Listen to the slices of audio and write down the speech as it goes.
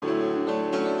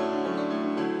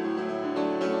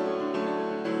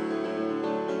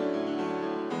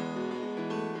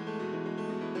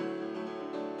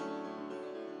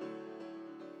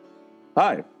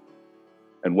Hi,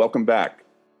 and welcome back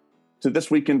to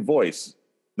This Week in Voice,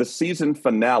 the season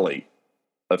finale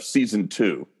of season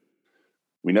 2.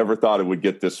 We never thought it would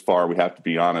get this far, we have to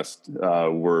be honest.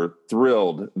 We're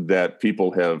thrilled that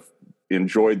people have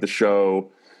enjoyed the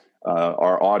show.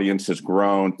 Our audience has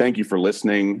grown. Thank you for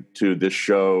listening to this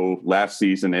show last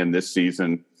season and this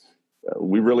season.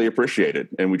 We really appreciate it,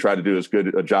 and we try to do as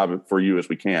good a job for you as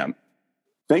we can.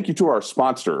 Thank you to our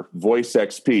sponsor,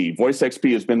 VoiceXP.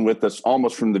 VoiceXP has been with us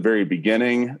almost from the very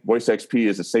beginning. VoiceXP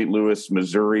is a St. Louis,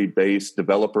 Missouri-based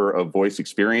developer of voice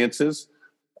experiences,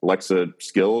 Alexa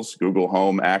skills, Google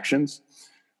Home actions.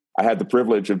 I had the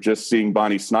privilege of just seeing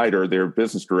Bonnie Snyder, their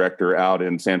business director, out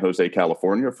in San Jose,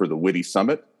 California for the WITI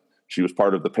Summit. She was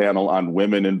part of the panel on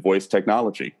women in voice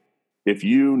technology. If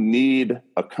you need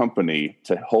a company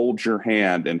to hold your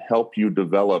hand and help you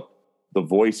develop the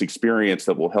voice experience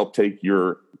that will help take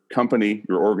your company,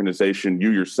 your organization, you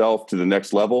yourself to the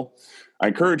next level, I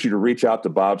encourage you to reach out to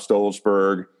Bob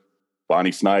Stolzberg,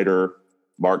 Bonnie Snyder,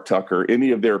 Mark Tucker,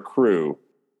 any of their crew.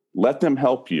 Let them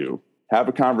help you. Have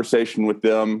a conversation with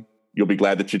them. You'll be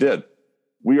glad that you did.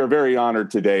 We are very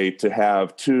honored today to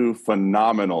have two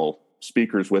phenomenal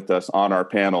speakers with us on our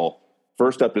panel.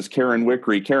 First up is Karen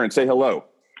Wickrey. Karen, say hello.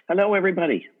 Hello,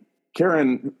 everybody.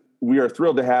 Karen, we are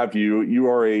thrilled to have you. You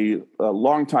are a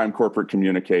longtime corporate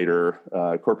communicator,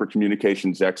 corporate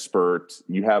communications expert.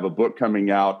 You have a book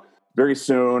coming out very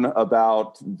soon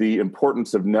about the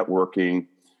importance of networking.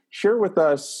 Share with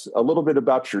us a little bit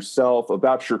about yourself,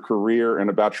 about your career,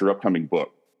 and about your upcoming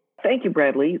book. Thank you,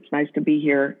 Bradley. It's nice to be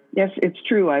here. Yes, it's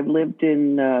true. I've lived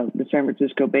in the San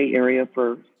Francisco Bay Area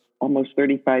for almost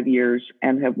 35 years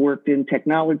and have worked in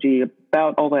technology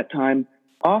about all that time,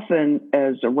 often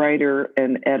as a writer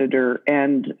and editor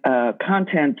and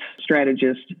content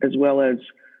strategist, as well as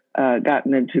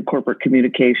gotten into corporate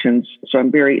communications. So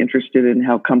I'm very interested in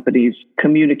how companies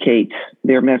communicate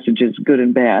their messages, good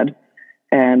and bad.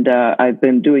 And I've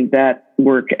been doing that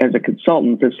work as a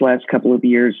consultant this last couple of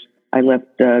years. I left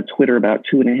Twitter about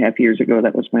 2.5 years ago.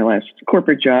 That was my last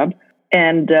corporate job.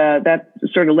 And that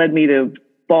sort of led me to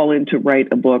fall in to write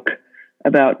a book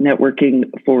about networking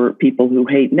for people who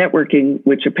hate networking,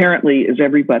 which apparently is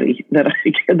everybody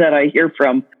that I hear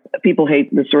from. People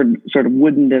hate the sort of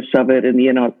woodenness of it and the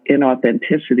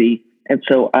inauthenticity. And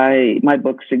so my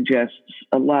book suggests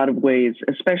a lot of ways,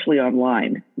 especially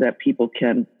online, that people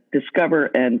can discover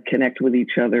and connect with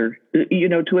each other,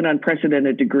 to an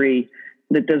unprecedented degree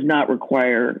that does not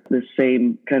require the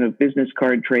same kind of business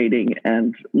card trading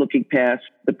and looking past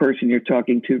the person you're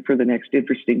talking to for the next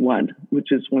interesting one,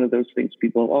 which is one of those things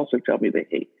people also tell me they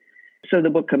hate. So the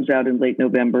book comes out in late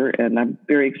November, and I'm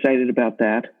very excited about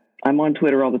that. I'm on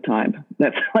Twitter all the time.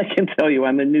 That's all I can tell you.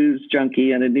 I'm a news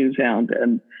junkie and a news hound,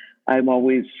 and I'm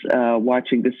always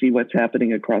watching to see what's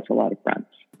happening across a lot of fronts.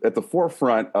 At the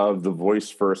forefront of the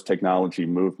voice-first technology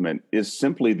movement is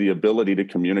simply the ability to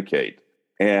communicate.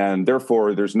 And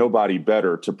therefore, there's nobody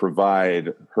better to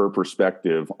provide her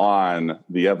perspective on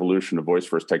the evolution of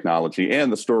voice-first technology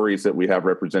and the stories that we have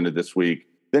represented this week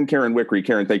than Karen Wickrey.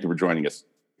 Karen, thank you for joining us.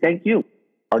 Thank you.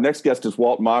 Our next guest is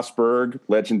Walt Mossberg,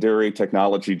 legendary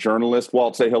technology journalist.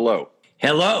 Walt, say hello.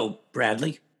 Hello,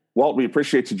 Bradley. Walt, we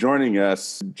appreciate you joining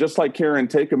us. Just like Karen,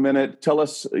 take a minute. Tell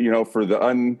us, for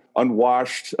the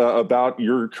unwashed about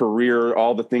your career,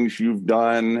 all the things you've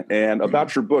done, and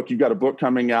about your book. You've got a book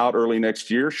coming out early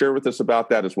next year. Share with us about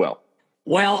that as well.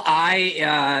 Well,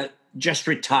 I just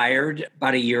retired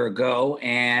about a year ago.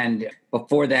 And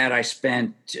before that, I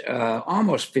spent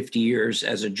almost 50 years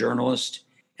as a journalist.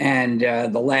 And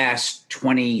the last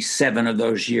 27 of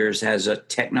those years as a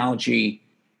technology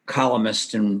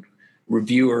columnist and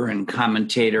reviewer and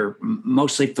commentator,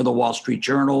 mostly for the Wall Street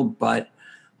Journal, but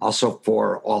also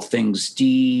for All Things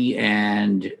D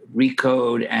and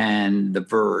Recode and The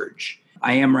Verge.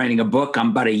 I am writing a book. I'm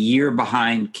about a year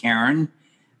behind Karen.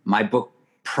 My book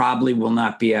probably will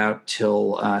not be out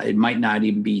till, it might not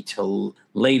even be till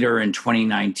later in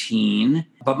 2019.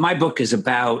 But my book is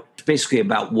basically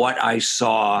about what I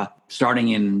saw starting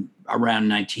in around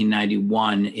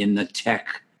 1991 in the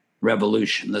tech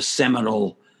revolution, the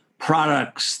seminal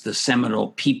products, the seminal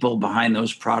people behind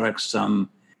those products, some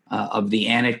of the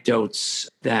anecdotes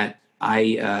that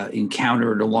I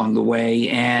encountered along the way,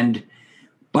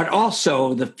 but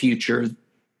also the future.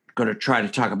 Going to try to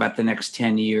talk about the next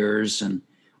 10 years and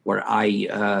what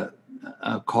I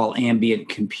call ambient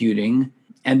computing,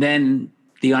 and then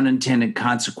the unintended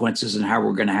consequences and how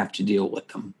we're going to have to deal with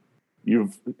them.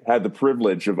 You've had the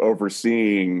privilege of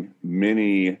overseeing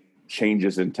many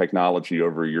changes in technology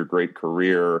over your great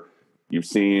career. You've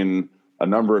seen a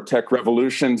number of tech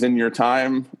revolutions in your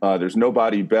time. There's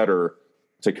nobody better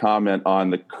to comment on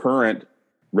the current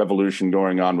revolution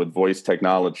going on with voice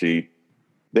technology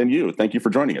than you. Thank you for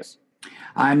joining us.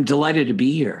 I'm delighted to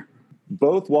be here.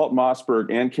 Both Walt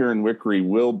Mossberg and Karen Wickery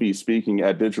will be speaking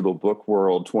at Digital Book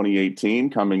World 2018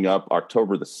 coming up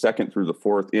October the 2nd through the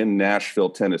 4th in Nashville,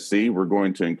 Tennessee. We're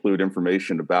going to include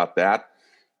information about that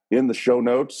in the show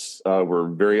notes. We're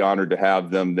very honored to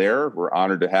have them there. We're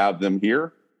honored to have them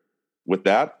here. With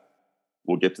that,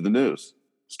 we'll get to the news.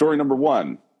 Story number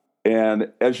one.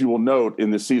 And as you will note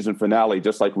in the season finale,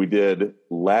 just like we did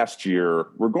last year,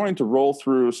 we're going to roll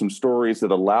through some stories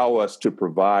that allow us to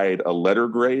provide a letter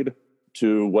grade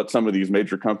to what some of these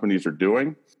major companies are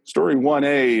doing. Story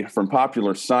 1A from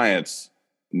Popular Science,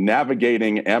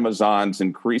 navigating Amazon's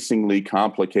increasingly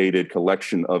complicated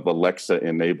collection of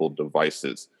Alexa-enabled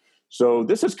devices. So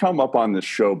this has come up on this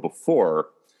show before.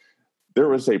 There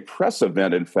was a press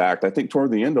event, in fact, I think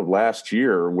toward the end of last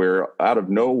year, where out of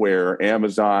nowhere,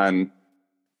 Amazon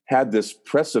had this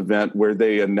press event where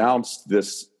they announced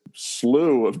this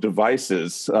slew of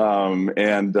devices,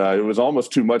 and it was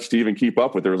almost too much to even keep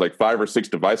up with. There was like 5 or 6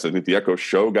 devices. I think the Echo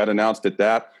Show got announced at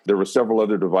that. There were several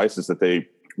other devices that they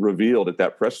revealed at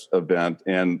that press event,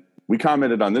 and we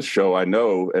commented on this show, I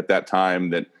know, at that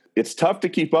time that it's tough to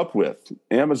keep up with.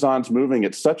 Amazon's moving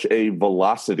at such a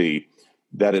velocity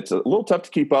that it's a little tough to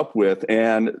keep up with.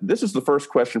 And this is the first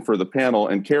question for the panel.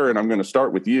 And Karen, I'm going to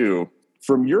start with you.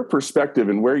 From your perspective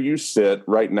and where you sit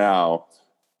right now,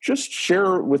 just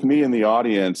share with me and the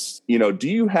audience, do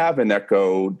you have an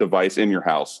Echo device in your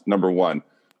house, number one?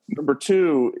 Number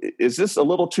two, is this a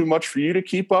little too much for you to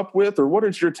keep up with? Or what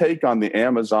is your take on the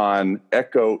Amazon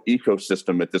Echo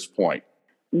ecosystem at this point?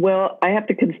 Well, I have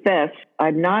to confess,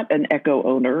 I'm not an Echo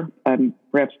owner. I'm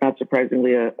perhaps not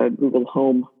surprisingly a Google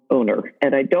Home owner.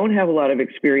 And I don't have a lot of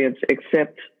experience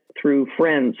except through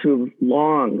friends who've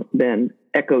long been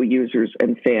Echo users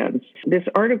and fans. This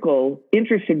article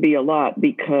interested me a lot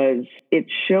because it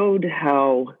showed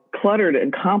how cluttered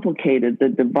and complicated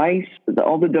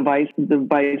all the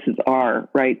devices are,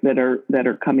 right, that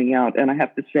are coming out. And I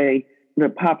have to say, the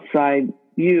pop side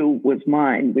view was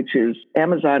mine, which is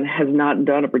Amazon has not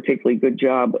done a particularly good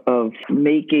job of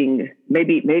making,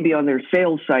 maybe on their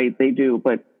sales site they do,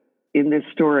 but in this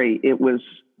story,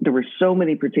 there were so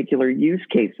many particular use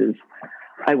cases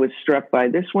I was struck by.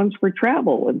 This one's for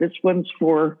travel, and this one's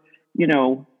for,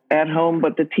 at home,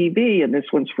 but the TV, and this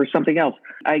one's for something else.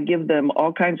 I give them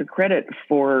all kinds of credit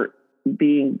for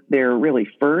being there really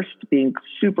first, being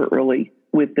super early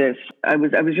with this. I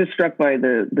was just struck by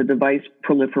the device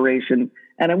proliferation.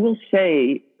 And I will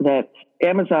say that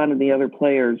Amazon and the other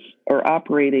players are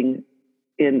operating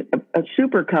in a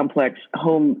super complex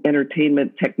home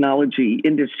entertainment technology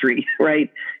industry, right?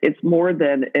 It's more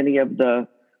than any of the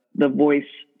voice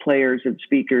players and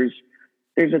speakers.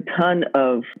 There's a ton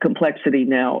of complexity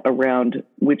now around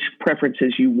which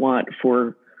preferences you want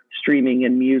for streaming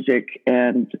and music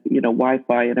and,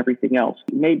 Wi-Fi and everything else.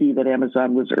 Maybe that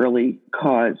Amazon was early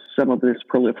caused some of this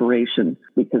proliferation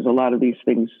because a lot of these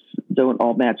things don't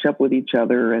all match up with each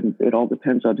other, and it all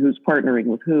depends on who's partnering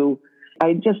with who.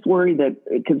 I just worry that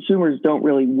consumers don't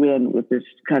really win with this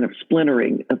kind of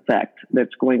splintering effect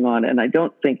that's going on. And I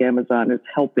don't think Amazon is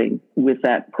helping with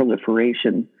that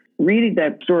proliferation. Reading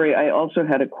that story, I also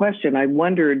had a question. I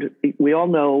wondered, we all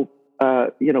know,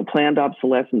 planned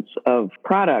obsolescence of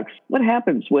products. What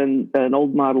happens when an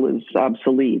old model is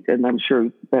obsolete? And I'm sure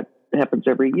that happens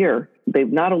every year. They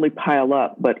not only pile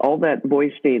up, but all that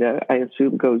voice data, I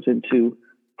assume, goes into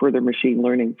further machine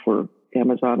learning for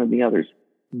Amazon and the others.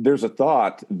 There's a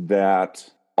thought that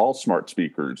all smart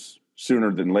speakers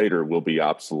sooner than later will be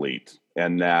obsolete,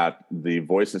 and that the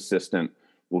voice assistant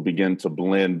will begin to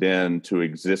blend into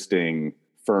existing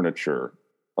furniture,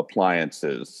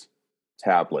 appliances,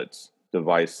 tablets,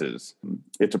 devices.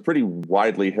 It's a pretty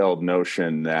widely held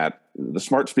notion that the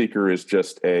smart speaker is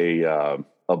just a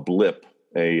blip,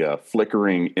 a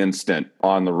flickering instant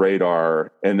on the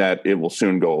radar, and that it will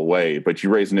soon go away. But you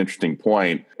raise an interesting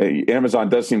point. Amazon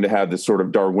does seem to have this sort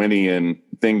of Darwinian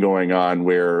thing going on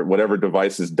where whatever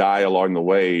devices die along the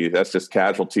way, that's just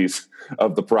casualties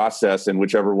of the process, and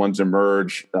whichever ones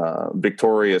emerge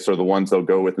victorious are the ones they'll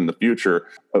go with in the future.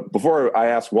 Before I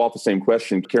ask Walt the same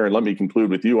question, Karen, let me conclude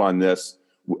with you on this.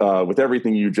 With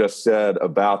everything you just said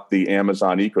about the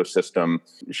Amazon ecosystem,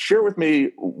 share with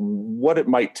me what it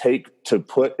might take to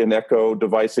put an Echo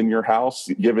device in your house,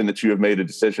 given that you have made a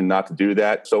decision not to do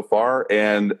that so far,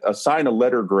 and assign a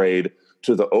letter grade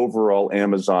to the overall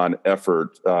Amazon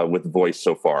effort with voice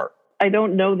so far. I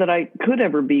don't know that I could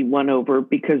ever be won over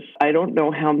because I don't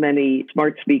know how many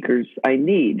smart speakers I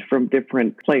need from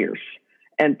different players.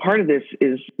 And part of this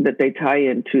is that they tie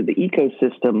into the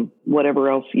ecosystem, whatever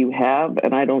else you have.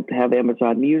 And I don't have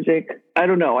Amazon Music. I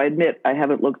don't know. I admit I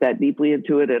haven't looked that deeply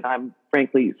into it, and I'm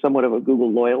frankly somewhat of a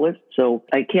Google loyalist. So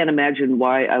I can't imagine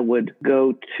why I would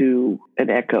go to an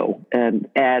Echo and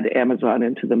add Amazon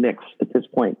into the mix at this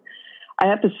point. I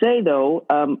have to say, though,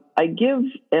 I give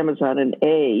Amazon an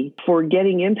A for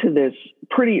getting into this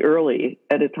pretty early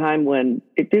at a time when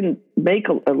it didn't make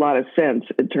a lot of sense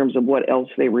in terms of what else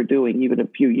they were doing even a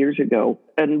few years ago.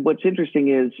 And what's interesting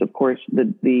is, of course,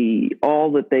 the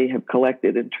all that they have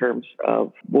collected in terms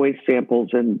of voice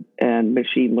samples and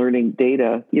machine learning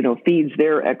data, feeds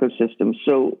their ecosystem.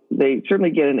 So they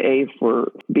certainly get an A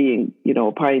for being,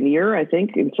 a pioneer, I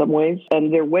think, in some ways.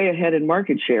 And they're way ahead in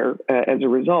market share as a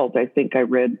result. I think I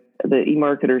read the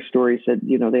eMarketer story said,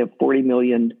 they have 40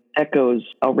 million Echoes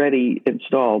already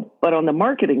installed. But on the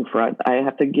marketing front, I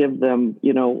have to give them,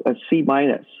 a C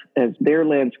minus, as their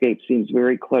landscape seems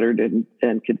very cluttered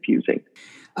and confusing.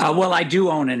 Well, I do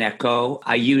own an Echo.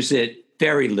 I use it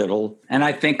very little, and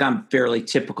I think I'm fairly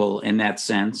typical in that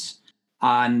sense.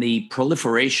 On the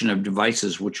proliferation of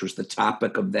devices, which was the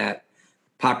topic of that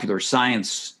popular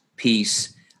science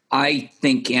piece, I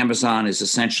think Amazon is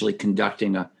essentially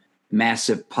conducting a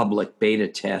massive public beta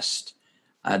test.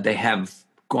 They have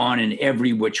gone in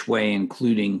every which way,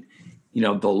 including,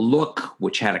 the Look,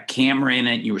 which had a camera in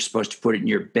it. You were supposed to put it in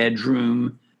your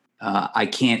bedroom. I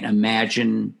can't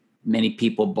imagine many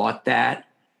people bought that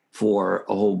for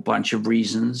a whole bunch of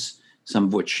reasons, some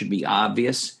of which should be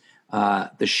obvious.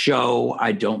 The Show,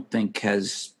 I don't think,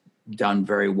 has done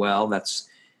very well. That's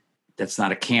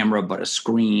not a camera, but a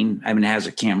screen. I mean, it has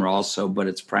a camera also, but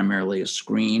it's primarily a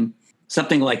screen.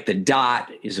 Something like the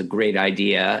Dot is a great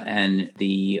idea, and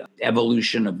the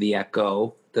evolution of the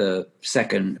Echo, the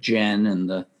second gen, and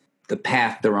the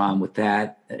path they're on with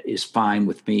that is fine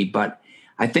with me. But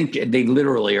I think they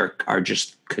literally are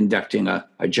just conducting a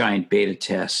giant beta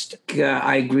test.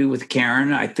 I agree with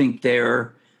Karen. I think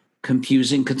they're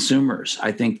confusing consumers.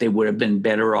 I think they would have been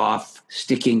better off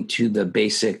sticking to the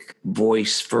basic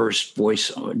voice first,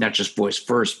 not just voice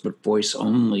first, but voice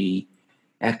only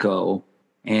Echo,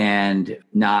 and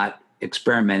not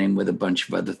experimenting with a bunch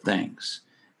of other things.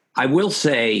 I will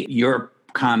say your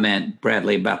comment,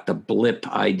 Bradley, about the blip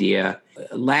idea.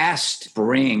 Last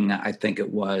spring, I think it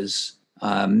was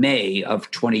May of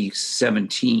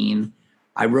 2017,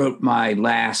 I wrote my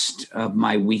last of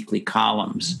my weekly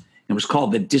columns. It was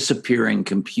called The Disappearing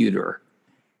Computer.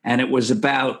 And it was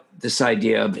about this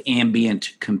idea of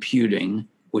ambient computing,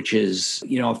 which is,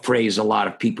 a phrase a lot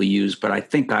of people use, but I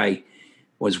think I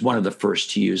was one of the first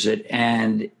to use it.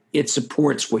 And it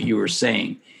supports what you were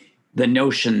saying, the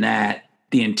notion that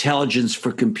the intelligence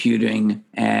for computing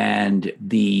and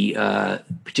the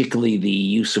particularly the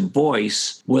use of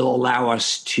voice will allow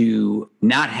us to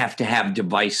not have to have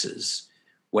devices,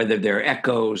 whether they're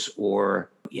Echoes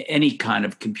or any kind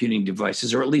of computing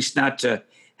devices, or at least not to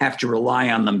have to rely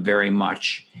on them very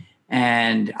much.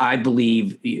 And I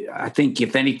think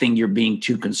if anything, you're being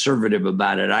too conservative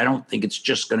about it. I don't think it's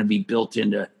just going to be built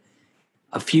into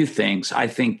a few things. I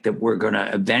think that we're going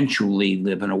to eventually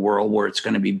live in a world where it's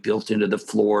going to be built into the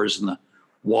floors and the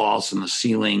walls and the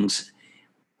ceilings.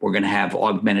 We're going to have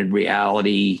augmented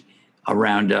reality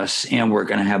around us, and we're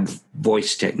going to have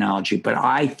voice technology. But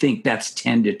I think that's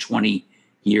 10 to 20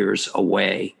 years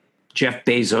away. Jeff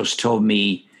Bezos told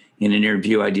me in an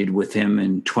interview I did with him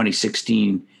in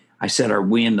 2016, I said, are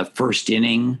we in the first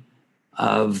inning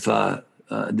of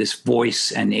this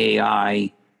voice and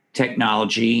AI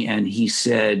technology? And he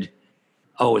said,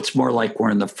 oh, it's more like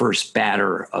we're in the first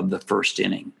batter of the first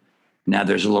inning. Now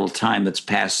there's a little time that's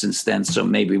passed since then, so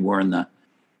maybe we're in the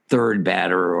third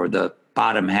batter or the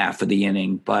bottom half of the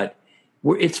inning, but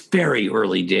it's very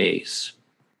early days.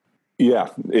 Yeah,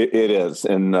 it is.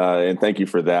 And thank you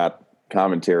for that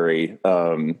commentary.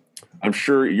 I'm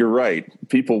sure you're right.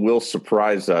 People will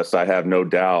surprise us, I have no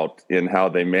doubt, in how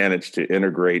they manage to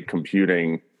integrate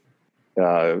computing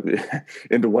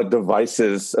into what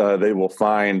devices they will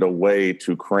find a way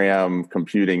to cram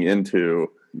computing into,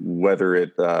 whether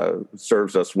it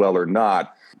serves us well or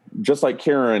not. Just like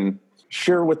Karen,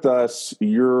 share with us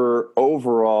your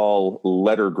overall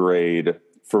letter grade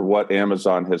for what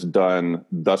Amazon has done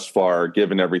thus far,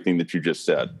 given everything that you just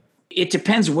said. It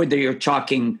depends whether you're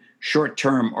talking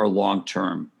short-term or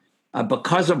long-term.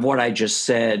 Because of what I just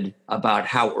said about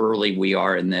how early we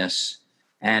are in this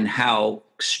and how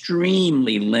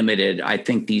extremely limited I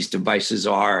think these devices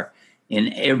are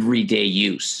in everyday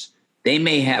use. They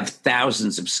may have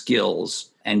thousands of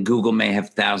skills, and Google may have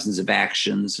thousands of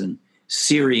actions, and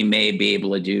Siri may be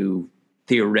able to do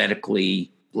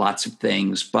theoretically lots of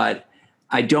things, but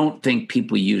I don't think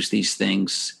people use these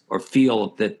things or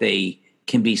feel that they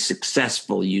can be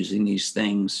successful using these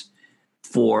things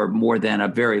for more than a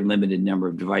very limited number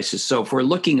of devices. So if we're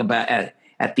looking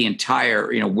at the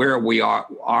entire, where we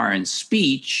are in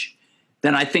speech,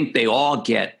 then I think they all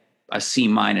get a C-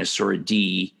 or a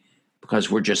D because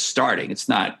we're just starting. It's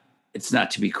not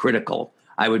to be critical.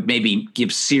 I would maybe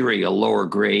give Siri a lower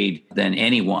grade than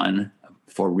anyone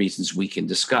for reasons we can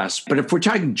discuss. But if we're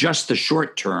talking just the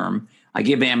short term, I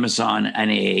give Amazon an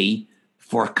A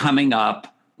for coming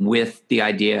up with the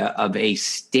idea of a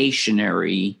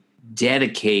stationary,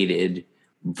 dedicated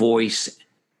voice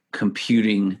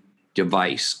computing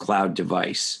device, cloud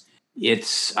device.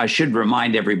 I should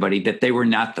remind everybody that they were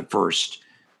not the first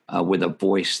with a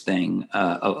voice thing,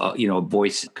 a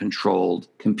voice-controlled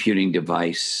computing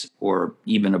device, or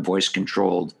even a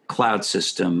voice-controlled cloud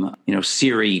system.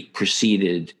 Siri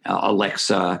preceded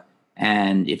Alexa,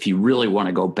 and if you really want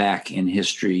to go back in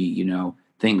history,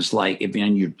 things like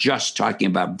and you're just talking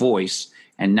about voice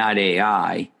and not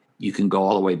AI, you can go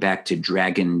all the way back to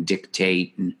Dragon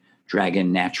Dictate and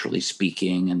Dragon Naturally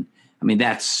Speaking, and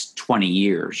that's 20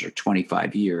 years or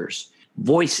 25 years.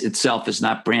 Voice itself is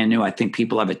not brand new. I think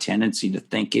people have a tendency to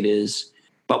think it is.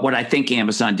 But what I think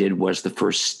Amazon did was the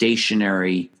first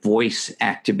stationary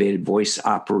voice-activated,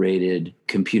 voice-operated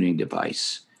computing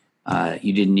device.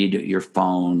 You didn't need your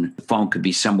phone. The phone could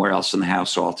be somewhere else in the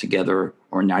house altogether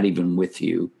or not even with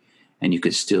you, and you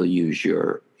could still use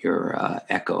your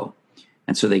Echo.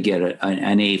 And so they get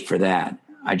an A for that.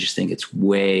 I just think it's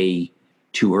way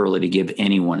too early to give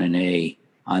anyone an A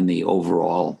on the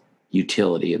overall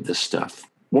utility of this stuff.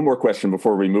 One more question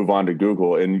before we move on to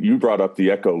Google. And you brought up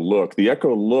the Echo Look. The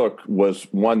Echo Look was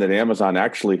one that Amazon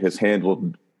actually has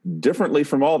handled differently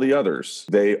from all the others.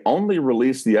 They only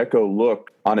released the Echo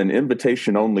Look on an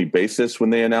invitation-only basis when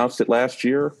they announced it last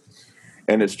year.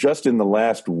 And it's just in the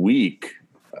last week,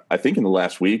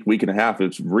 week and a half,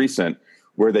 it's recent,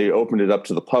 where they opened it up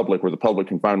to the public, where the public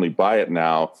can finally buy it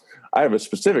now. I have a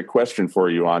specific question for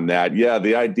you on that. Yeah,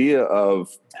 the idea of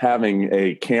having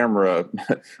a camera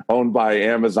owned by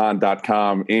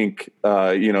Amazon.com Inc.,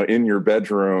 in your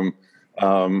bedroom,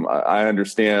 I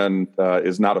understand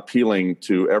is not appealing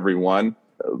to everyone.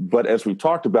 But as we've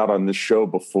talked about on this show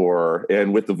before,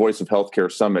 and with the Voice of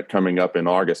Healthcare Summit coming up in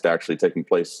August, actually taking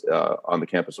place on the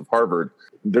campus of Harvard,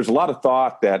 there's a lot of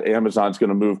thought that Amazon's going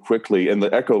to move quickly. And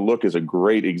the Echo Look is a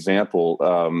great example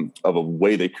of a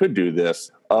way they could do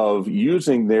this, of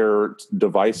using their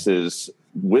devices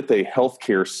with a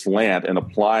healthcare slant and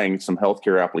applying some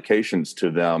healthcare applications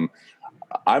to them.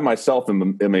 I myself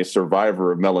am a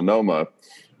survivor of melanoma.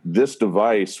 This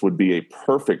device would be a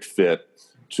perfect fit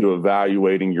to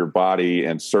evaluating your body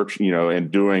and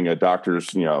and doing a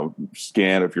doctor's,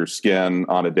 scan of your skin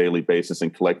on a daily basis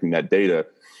and collecting that data.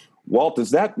 Walt,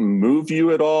 does that move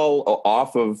you at all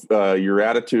off of your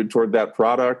attitude toward that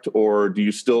product, or do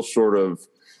you still sort of,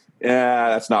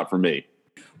 that's not for me?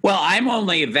 Well, I'm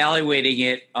only evaluating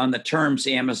it on the terms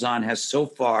Amazon has so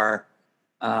far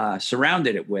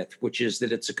surrounded it with, which is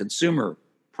that it's a consumer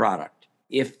product.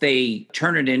 If they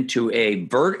turn it into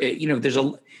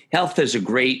health is a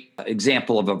great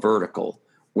example of a vertical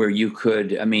where you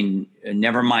could,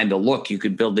 never mind the look, you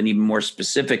could build an even more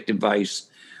specific device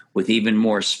with even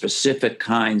more specific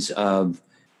kinds of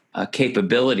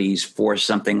capabilities for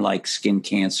something like skin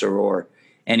cancer or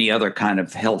any other kind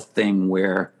of health thing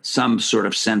where some sort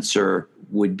of sensor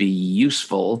would be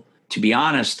useful. To be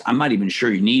honest, I'm not even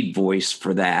sure you need voice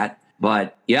for that.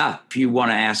 But yeah, if you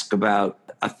want to ask about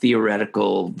a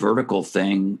theoretical vertical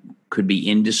thing, could be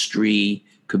industry,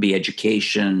 could be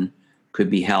education, could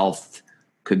be health,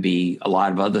 could be a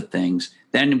lot of other things,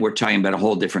 then we're talking about a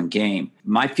whole different game.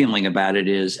 My feeling about it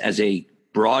is, as a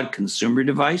broad consumer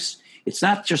device, it's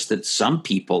not just that some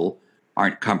people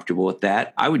aren't comfortable with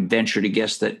that. I would venture to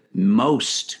guess that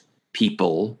most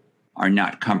people are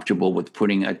not comfortable with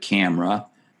putting a camera.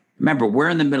 Remember, we're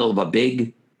in the middle of a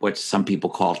big, what some people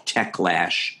call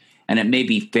techlash, and it may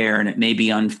be fair and it may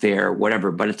be unfair,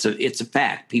 whatever, but it's a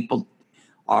fact. People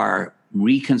are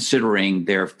reconsidering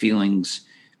their feelings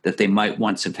that they might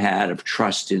once have had of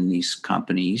trust in these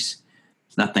companies.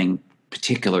 It's nothing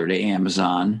particular to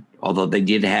Amazon, although they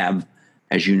did have,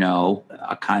 as you know,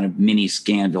 a kind of mini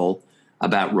scandal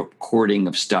about recording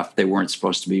of stuff they weren't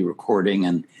supposed to be recording.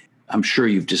 And I'm sure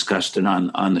you've discussed it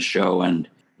on the show, and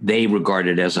they regard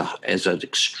it as an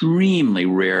extremely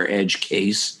rare edge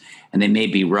case, and they may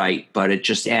be right, but it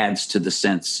just adds to the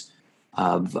sense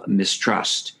of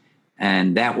mistrust.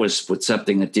 And that was with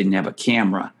something that didn't have a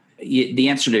camera. The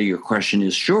answer to your question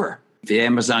is sure. If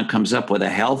Amazon comes up with a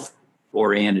health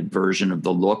oriented version of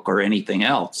the look or anything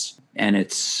else. And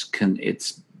it's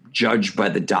judged by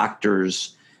the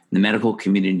doctors, the medical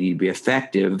community to be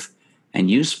effective and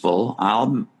useful.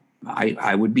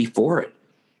 I would be for it.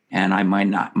 And I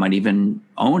might even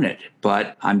own it,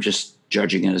 but I'm just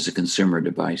judging it as a consumer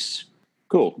device.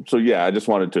 Cool. So, yeah, I just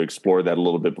wanted to explore that a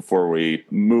little bit before we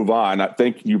move on. I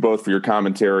thank you both for your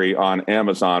commentary on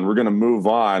Amazon. We're going to move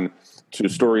on to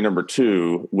story number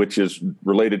 2, which is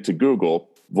related to Google.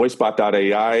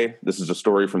 VoiceBot.ai, this is a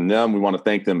story from them. We want to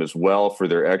thank them as well for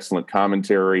their excellent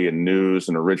commentary and news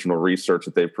and original research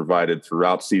that they've provided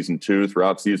throughout season 2,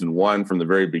 throughout season 1, from the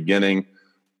very beginning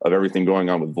of everything going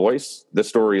on with voice. This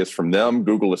story is from them.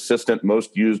 Google Assistant,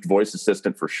 most used voice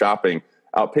assistant for shopping,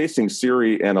 outpacing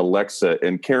Siri and Alexa.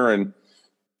 And Karen,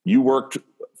 you worked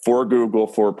for Google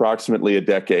for approximately a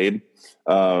decade,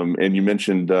 and you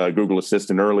mentioned Google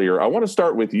Assistant earlier. I want to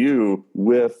start with you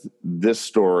with this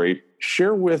story.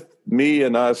 Share with me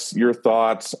and us your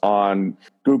thoughts on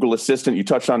Google Assistant. You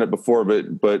touched on it before,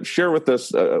 but share with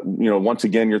us, once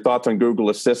again, your thoughts on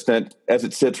Google Assistant as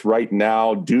it sits right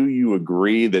now. Do you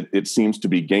agree that it seems to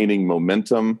be gaining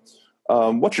momentum?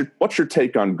 What's your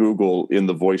take on Google in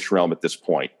the voice realm at this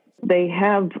point? They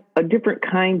have a different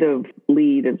kind of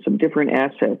lead and some different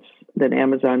assets than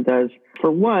Amazon does. For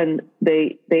one,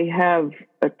 they have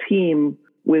a team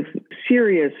with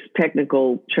serious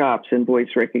technical chops in voice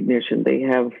recognition. They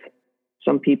have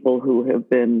some people who have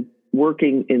been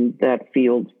working in that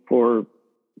field for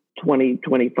 20,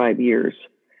 25 years.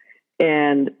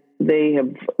 And they have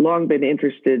long been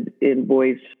interested in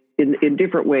voice in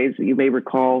different ways. You may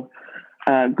recall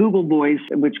Google Voice,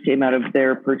 which came out of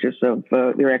their purchase of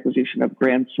their acquisition of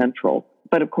Grand Central.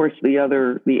 But of course, the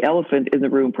elephant in the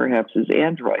room perhaps is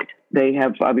Android. They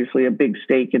have obviously a big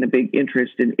stake and a big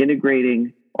interest in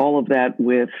integrating all of that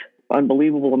with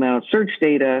unbelievable amount of search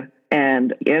data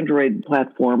and Android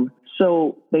platform.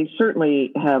 So they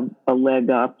certainly have a leg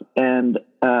up. And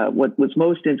what was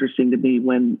most interesting to me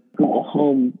when Google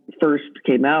Home first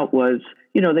came out was,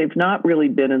 they've not really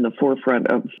been in the forefront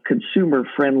of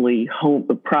consumer-friendly home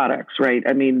products, right?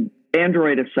 I mean,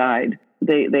 Android aside,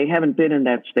 they haven't been in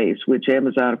that space, which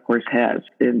Amazon, of course, has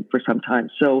for some time.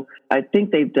 So I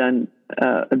think they've done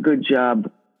a good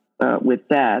job with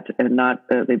that, and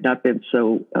they've not been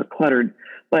so cluttered.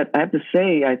 But I have to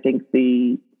say, I think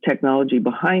the technology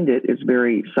behind it is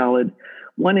very solid.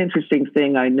 One interesting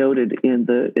thing I noted in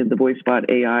the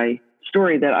VoiceBot AI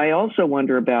story that I also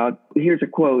wonder about, here's a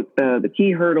quote, the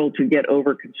key hurdle to get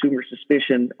over consumer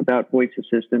suspicion about voice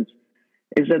assistants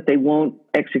is that they won't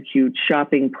execute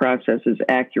shopping processes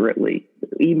accurately.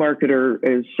 eMarketer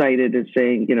is cited as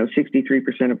saying,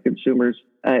 63% of consumers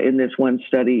in this one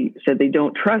study said they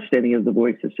don't trust any of the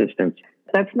voice assistants.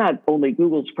 That's not only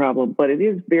Google's problem, but it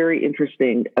is very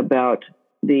interesting about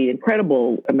the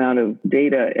incredible amount of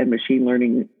data and machine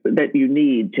learning that you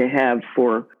need to have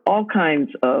for all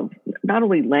kinds of not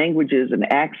only languages and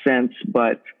accents,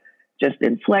 but just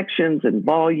inflections and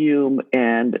volume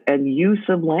and use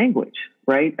of language,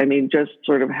 right? I mean, just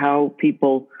sort of how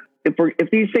people, if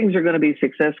these things are going to be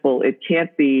successful, it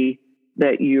can't be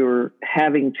that you're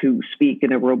having to speak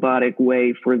in a robotic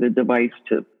way for the device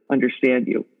to understand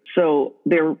you. So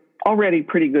they're already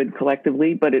pretty good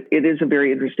collectively, but it is a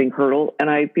very interesting hurdle.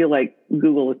 And I feel like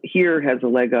Google here has a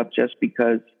leg up just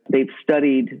because they've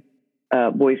studied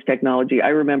voice technology. I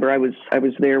remember I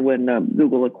was there when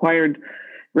Google acquired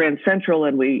Grand Central,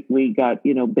 and we got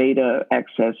beta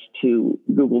access to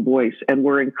Google Voice, and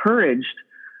we're encouraged.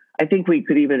 I think we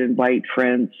could even invite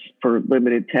friends for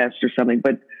limited tests or something.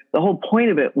 But the whole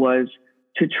point of it was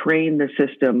to train the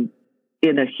system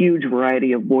in a huge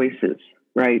variety of voices,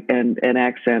 right, and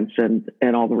accents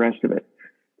and all the rest of it.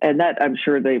 And that, I'm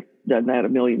sure they've done that a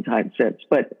million times since.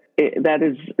 But that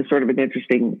is sort of an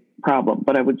interesting problem.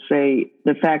 But I would say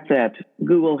the fact that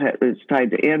Google is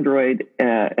tied to Android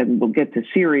and we'll get to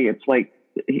Siri, it's like,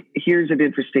 here's an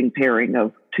interesting pairing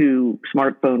of two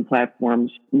smartphone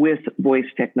platforms with voice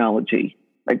technology.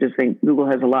 I just think Google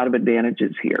has a lot of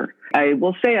advantages here. I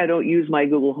will say I don't use my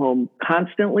Google Home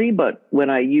constantly, but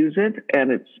when I use it,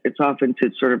 and it's often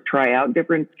to sort of try out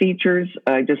different features.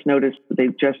 I just noticed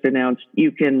they've just announced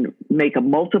you can make a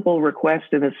multiple request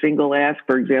in a single ask.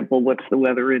 For example, what's the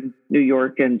weather in New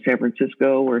York and San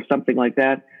Francisco or something like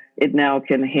that. It now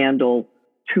can handle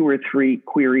 2 or 3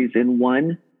 queries in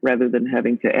one, rather than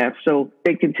having to ask. So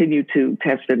they continue to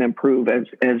test and improve as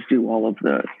do all of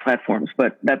the platforms.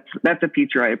 But that's a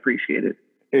feature I appreciated.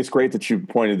 It's great that you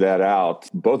pointed that out.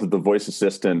 Both of the voice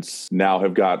assistants now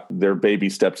have got their baby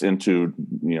steps into,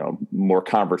 more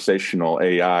conversational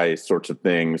AI sorts of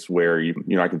things where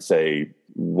I can say,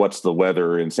 what's the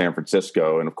weather in San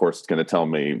Francisco? And of course, it's going to tell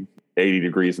me 80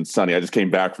 degrees and sunny. I just came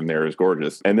back from there. It was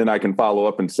gorgeous. And then I can follow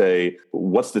up and say,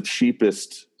 what's the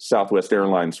cheapest Southwest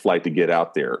Airlines flight to get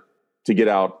out there?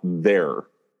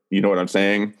 You know what I'm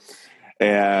saying?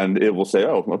 And it will say,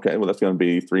 oh, okay, well, that's going to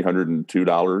be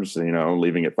 $302,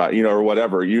 leaving at $5, or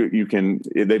whatever.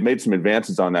 They've made some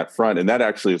advances on that front. And that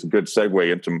actually is a good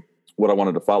segue into what I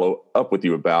wanted to follow up with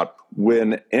you about.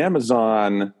 When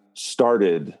Amazon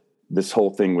started this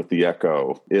whole thing with the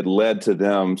Echo, it led to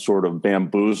them sort of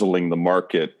bamboozling the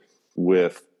market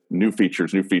with new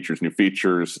features,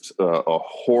 a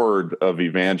horde of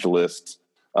evangelists.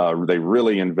 They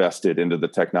really invested into the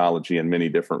technology in many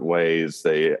different ways.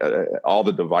 All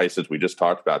the devices, we just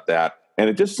talked about that. And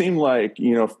it just seemed like,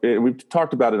 we've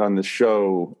talked about it on this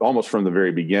show almost from the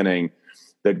very beginning,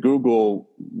 that Google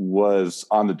was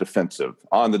on the defensive,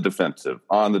 trying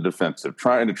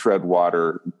to tread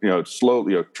water,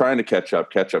 slowly, trying to catch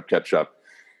up.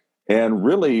 And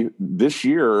really, this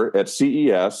year at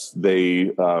CES, they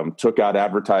took out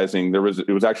advertising. It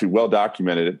was actually well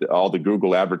documented, all the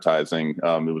Google advertising.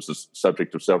 It was the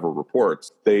subject of several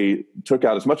reports. They took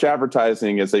out as much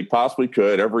advertising as they possibly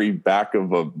could. Every back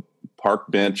of a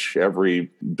park bench, every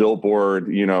billboard,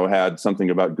 had something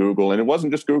about Google. And it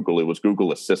wasn't just Google, it was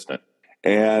Google Assistant.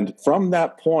 And from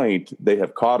that point, they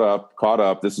have caught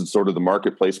up. This is sort of the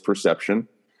marketplace perception,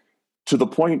 to the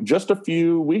point just a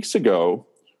few weeks ago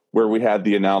where we had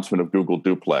the announcement of Google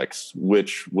Duplex,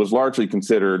 which was largely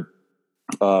considered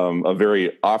a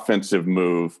very offensive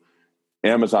move.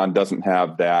 Amazon doesn't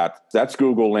have that. That's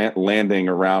Google landing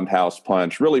a roundhouse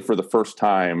punch, really for the first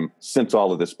time since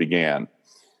all of this began.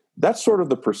 That's sort of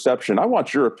the perception. I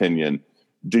want your opinion.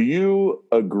 Do you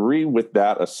agree with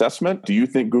that assessment? Do you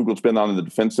think Google's been on the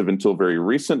defensive until very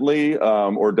recently,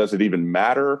 or does it even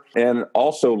matter? And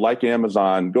also, like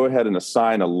Amazon, go ahead and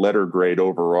assign a letter grade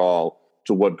overall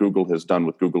to what Google has done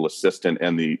with Google Assistant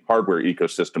and the hardware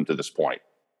ecosystem to this point.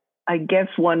 I guess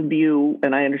one view,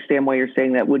 and I understand why you're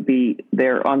saying that, would be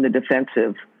they're on the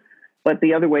defensive. But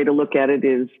the other way to look at it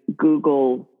is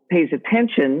Google pays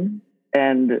attention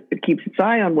and it keeps its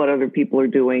eye on what other people are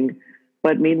doing,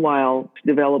 but meanwhile, it's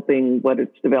developing what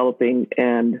it's developing,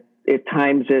 and it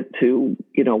times it to,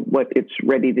 what it's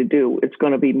ready to do. It's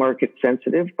going to be market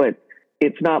sensitive, but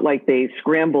it's not like they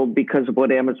scrambled because of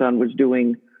what Amazon was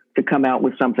doing to come out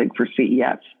with something for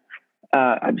CES.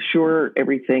 I'm sure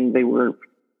everything they were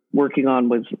working on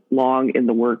was long in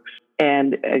the works.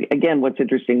 And again, what's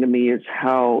interesting to me is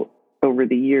how over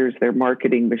the years their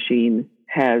marketing machine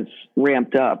has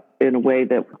ramped up in a way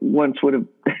that once would have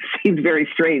seemed very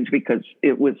strange because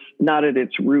it was not at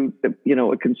its root,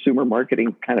 a consumer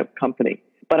marketing kind of company.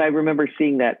 But I remember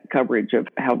seeing that coverage of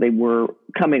how they were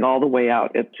coming all the way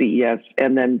out at CES.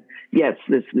 And then, yes,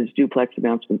 this Duplex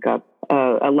announcement got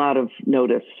a lot of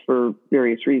notice for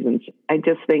various reasons. I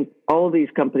just think all of these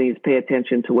companies pay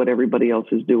attention to what everybody else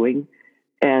is doing,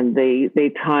 and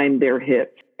they time their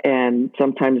hits, and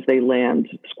sometimes they land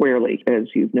squarely, as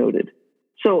you've noted.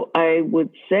 So I would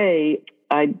say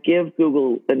I'd give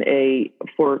Google an A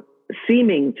for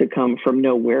seeming to come from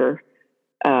nowhere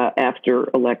after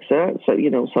Alexa,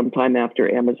 so, sometime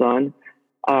after Amazon.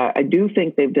 I do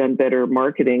think they've done better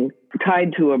marketing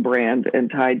tied to a brand and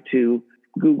tied to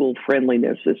Google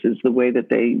friendliness. This is the way that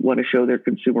they want to show their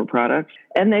consumer products.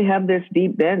 And they have this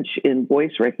deep bench in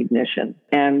voice recognition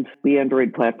and the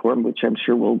Android platform, which I'm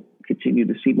sure we'll continue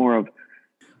to see more of.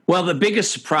 Well, the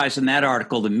biggest surprise in that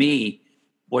article to me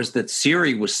was that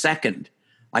Siri was second.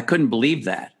 I couldn't believe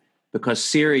that, because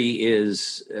Siri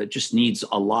just needs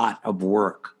a lot of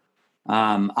work.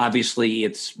 Obviously,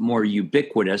 it's more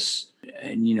ubiquitous.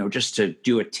 And, just to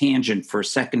do a tangent for a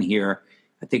second here,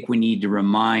 I think we need to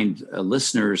remind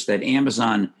listeners that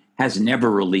Amazon has never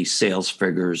released sales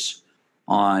figures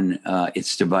on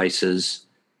its devices.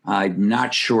 I'm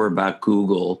not sure about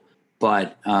Google,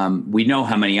 but we know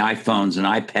how many iPhones and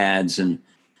iPads and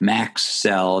Macs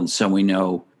sell, and so we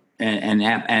know, and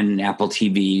Apple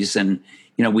TVs, and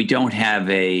we don't have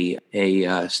a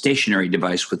stationary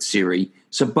device with Siri.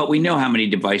 But we know how many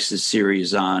devices Siri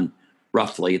is on.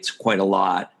 Roughly, it's quite a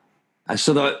lot. I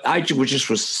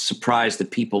was surprised that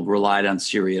people relied on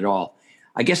Siri at all.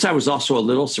 I guess I was also a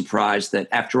little surprised that,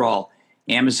 after all,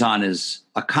 Amazon is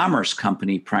a commerce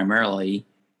company primarily.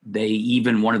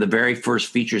 One of the very first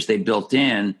features they built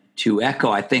in to Echo,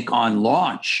 I think on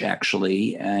launch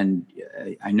actually, and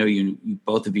I know you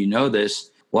both of you know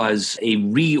this, was a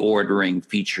reordering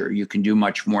feature. You can do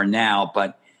much more now,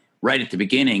 but right at the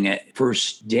beginning, at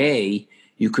first day,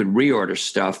 you could reorder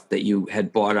stuff that you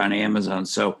had bought on Amazon.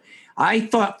 So I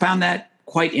found that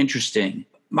quite interesting.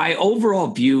 my overall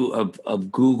view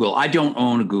of Google, I don't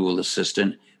own a Google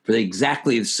Assistant for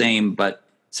exactly the same, but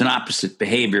it's an opposite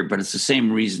behavior, but it's the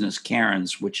same reason as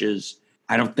Karen's, which is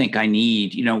I don't think I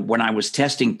need, when I was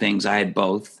testing things, I had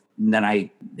both. And then I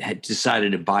had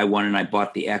decided to buy one and I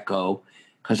bought the Echo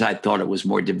because I thought it was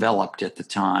more developed at the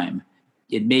time.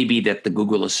 It may be that the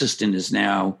Google Assistant is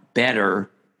now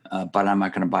better, but I'm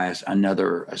not going to buy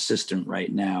another assistant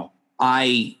right now.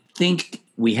 I think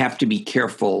we have to be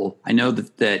careful. I know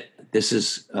that this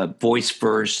is voice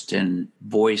first, and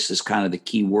voice is kind of the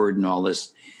key word in all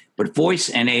this, but voice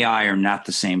and AI are not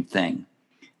the same thing.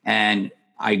 And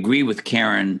I agree with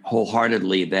Karen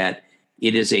wholeheartedly that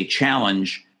it is a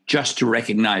challenge just to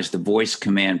recognize the voice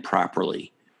command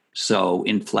properly. So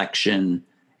inflection,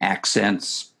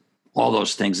 accents, all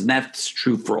those things. And that's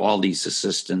true for all these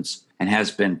assistants and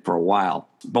has been for a while.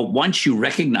 But once you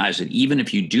recognize it, even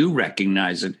if you do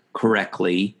recognize it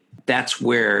correctly, that's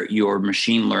where your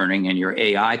machine learning and your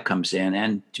AI comes in.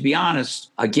 And to be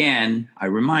honest, again, I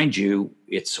remind you,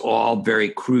 it's all very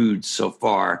crude so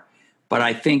far. But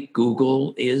I think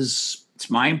it's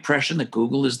my impression that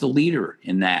Google is the leader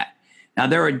in that. Now,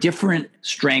 there are different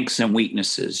strengths and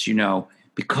weaknesses,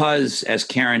 because, as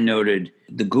Karen noted,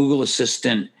 the Google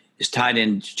Assistant is tied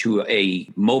into a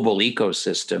mobile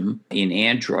ecosystem in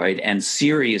Android, and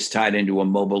Siri is tied into a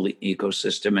mobile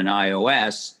ecosystem in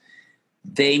iOS.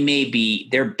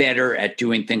 They're better at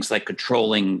doing things like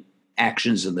controlling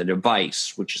actions of the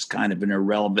device, which is kind of an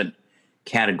irrelevant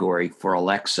category for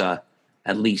Alexa,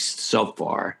 at least so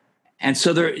far. And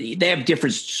so they have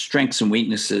different strengths and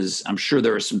weaknesses. I'm sure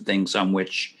there are some things on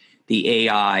which the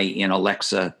AI in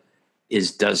Alexa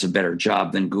does a better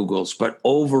job than Google's. But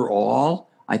overall,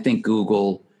 I think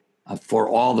Google, for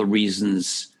all the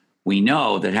reasons we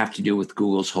know that have to do with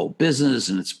Google's whole business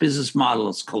and its business model,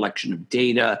 its collection of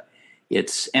data,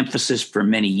 its emphasis for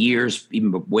many years,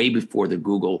 even way before the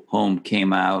Google Home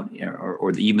came out,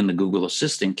 or even the Google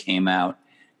Assistant came out,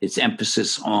 its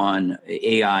emphasis on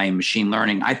AI and machine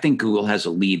learning, I think Google has a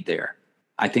lead there.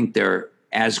 I think they're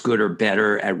as good or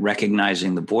better at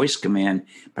recognizing the voice command,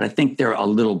 but I think they're a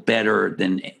little better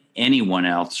than anyone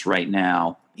else right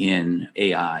now in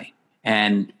AI.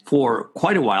 And for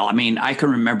quite a while, I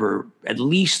can remember at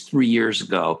least 3 years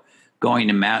ago going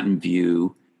to Mountain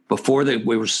View before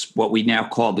what we now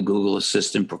call the Google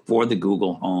Assistant, before the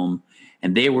Google Home,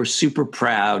 and they were super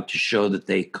proud to show that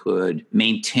they could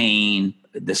maintain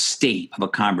the state of a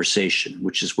conversation,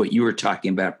 which is what you were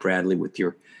talking about, Bradley, with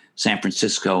your San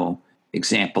Francisco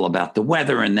example about the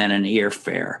weather and then an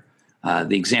airfare.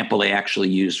 The example they actually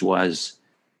used was,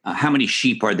 how many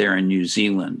sheep are there in New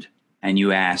Zealand? And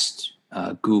you asked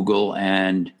Google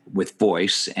and with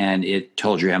voice, and it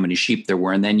told you how many sheep there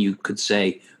were. And then you could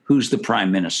say, who's the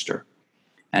prime minister?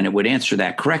 And it would answer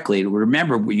that correctly. It would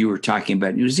remember you were talking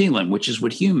about New Zealand, which is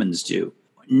what humans do.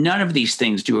 None of these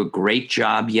things do a great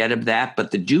job yet of that,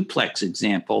 but the duplex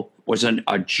example was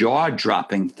a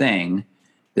jaw-dropping thing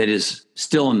that is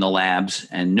still in the labs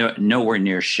and nowhere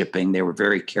near shipping. They were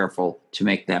very careful to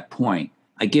make that point.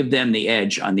 I give them the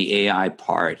edge on the AI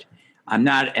part. I'm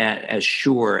not as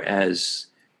sure as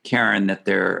Karen that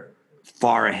they're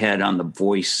far ahead on the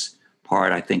voice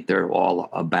part. I think they're all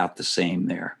about the same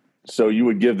there. So you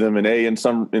would give them an A in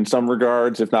some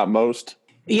regards, if not most?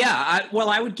 Yeah,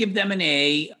 I would give them an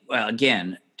A. Well,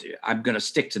 again, I'm going to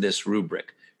stick to this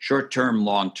rubric: short-term,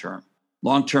 long-term.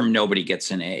 Long-term, nobody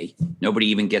gets an A. Nobody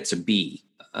even gets a B.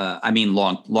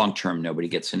 Long-term, nobody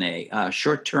gets an A.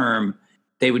 Short-term,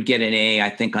 they would get an A, I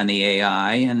think, on the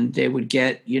AI, and they would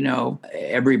get,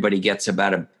 everybody gets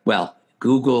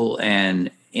Google and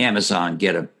Amazon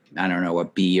get a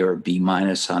B or a B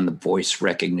minus on the voice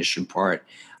recognition part.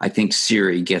 I think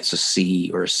Siri gets a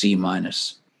C or a C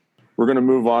minus. We're going to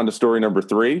move on to story number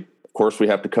 3. Of course, we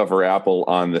have to cover Apple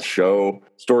on the show.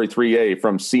 Story 3A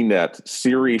from CNET: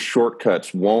 Siri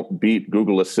shortcuts won't beat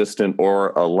Google Assistant or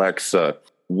Alexa.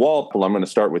 Walt, I'm going to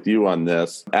start with you on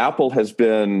this. Apple has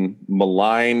been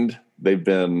maligned. They've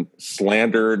been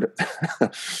slandered.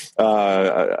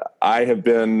 I have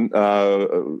been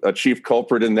a chief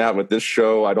culprit in that with this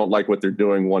show. I don't like what they're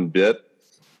doing one bit.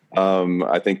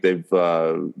 I think they've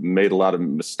made a lot of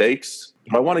mistakes.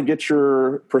 I want to get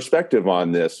your perspective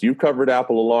on this. You've covered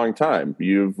Apple a long time.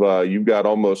 You've got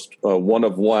almost a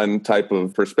one-of-one type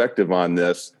of perspective on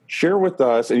this. Share with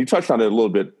us, and you touched on it a little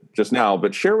bit just now,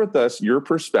 but share with us your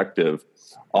perspective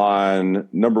on,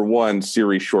 number one,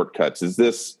 Siri shortcuts. Is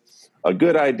this a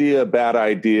good idea, bad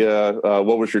idea?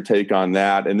 What was your take on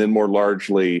that? And then more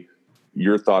largely,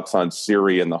 your thoughts on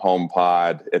Siri and the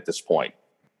HomePod at this point.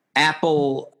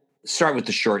 Apple, start with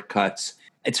the shortcuts.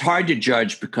 It's hard to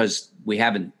judge because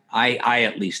I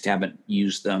at least haven't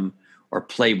used them or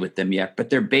played with them yet, but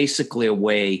they're basically a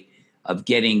way of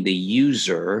getting the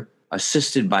user,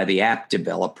 assisted by the app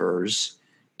developers,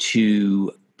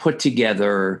 to put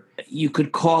together, you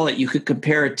could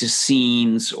compare it to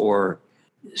scenes or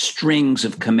strings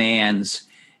of commands.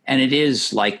 And it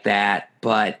is like that.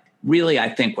 But really, I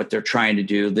think what they're trying to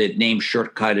do, the name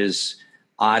shortcut is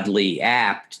oddly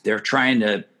apt. They're trying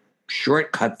to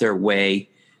shortcut their way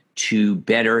to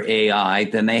better AI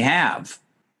than they have.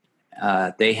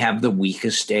 They have the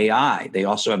weakest AI. They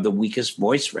also have the weakest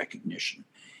voice recognition.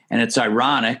 And it's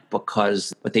ironic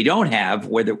because what they don't have,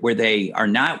 where they are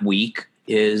not weak,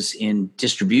 is in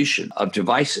distribution of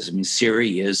devices. I mean,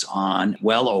 Siri is on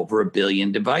well over 1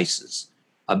 billion devices.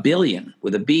 1 billion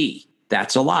with a B.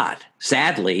 That's a lot.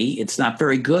 Sadly, it's not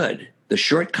very good. The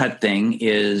shortcut thing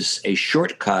is a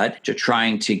shortcut to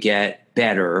trying to get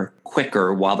better,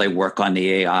 quicker while they work on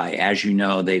the AI. As you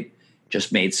know, they've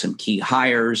just made some key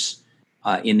hires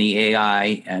in the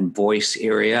AI and voice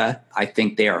area. I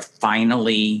think they are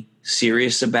finally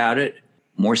serious about it,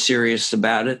 more serious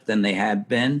about it than they had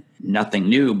been. Nothing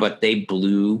new, but they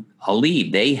blew a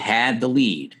lead. They had the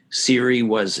lead. Siri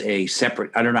was a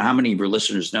separate, I don't know how many of your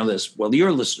listeners know this. Well,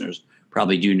 your listeners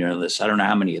probably do know this. I don't know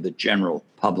how many of the general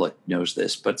public knows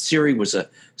this, but Siri was a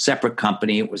separate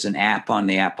company. It was an app on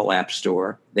the Apple App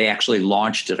Store. They actually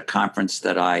launched at a conference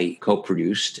that I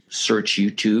co-produced. Search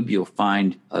YouTube. You'll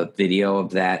find a video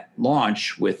of that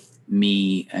launch with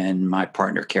me and my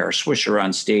partner, Kara Swisher,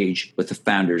 on stage with the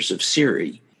founders of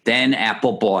Siri. Then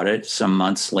Apple bought it some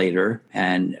months later,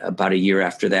 and about a year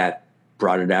after that,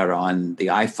 brought it out on the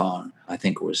iPhone. I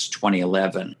think it was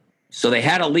 2011. So they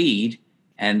had a lead,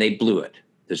 and they blew it.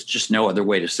 There's just no other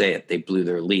way to say it. They blew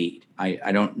their lead.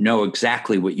 I don't know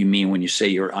exactly what you mean when you say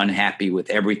you're unhappy with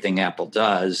everything Apple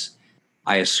does.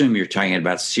 I assume you're talking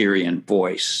about Siri and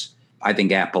voice. I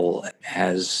think Apple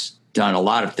has done a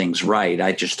lot of things right.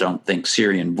 I just don't think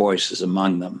Siri and voice is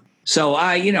among them. So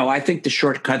I think the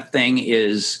shortcut thing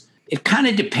it kind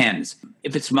of depends.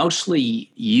 If it's mostly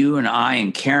you and I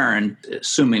and Karen,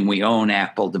 assuming we own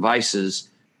Apple devices,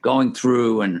 going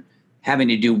through and having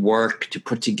to do work to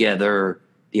put together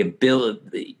the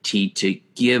ability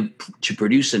to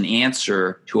produce an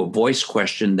answer to a voice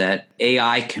question that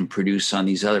AI can produce on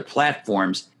these other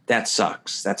platforms, that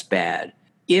sucks. That's bad.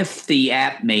 If the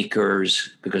app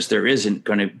makers, because there isn't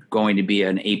going to be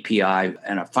an API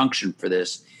and a function for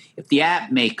this, if the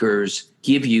app makers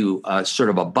give you a sort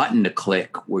of a button to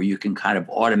click where you can kind of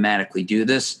automatically do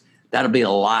this, that'll be a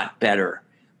lot better.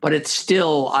 But it's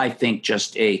still, I think,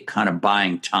 just a kind of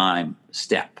buying time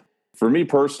step. For me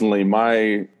personally,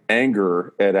 my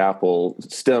anger at Apple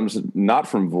stems not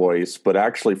from voice, but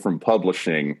actually from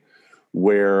publishing,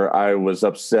 where I was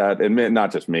upset, and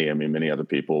not just me, I mean, many other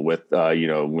people, with,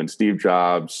 when Steve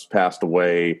Jobs passed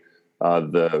away,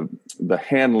 the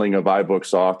handling of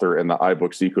iBooks Author and the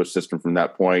iBooks ecosystem from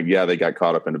that point, they got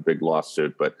caught up in a big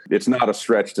lawsuit. But it's not a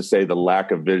stretch to say the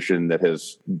lack of vision that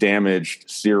has damaged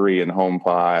Siri and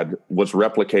HomePod was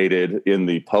replicated in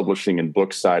the publishing and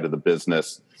book side of the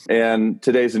business. And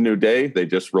today's a new day. They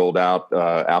just rolled out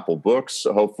Apple Books.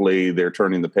 Hopefully they're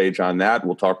turning the page on that.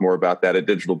 We'll talk more about that at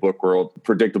Digital Book World,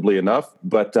 predictably enough.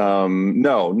 But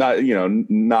no,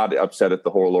 not upset at the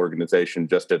whole organization,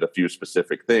 just at a few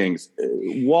specific things.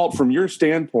 Walt, from your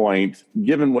standpoint,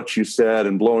 given what you said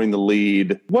and blowing the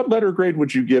lead, what letter grade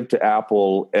would you give to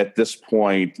Apple at this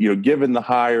point? Given the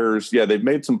hires, they've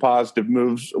made some positive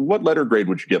moves. What letter grade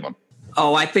would you give them?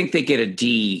 Oh, I think they get a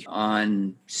D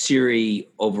on Siri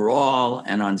overall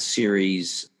and on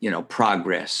Siri's,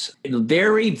 progress.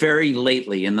 Very, very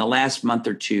lately, in the last month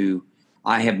or two,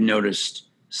 I have noticed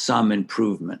some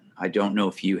improvement. I don't know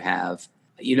if you have.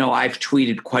 I've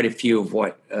tweeted quite a few of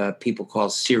what people call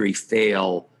Siri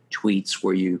fail tweets,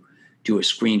 where you do a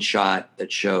screenshot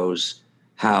that shows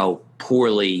how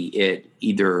poorly it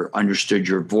either understood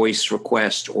your voice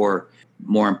request or,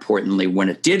 more importantly, when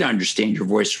it did understand your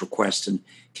voice request and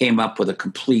came up with a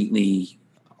completely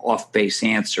off-base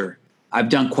answer. I've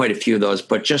done quite a few of those,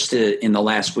 but just in the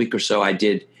last week or so, I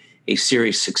did a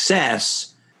Siri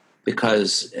success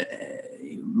because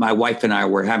my wife and I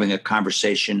were having a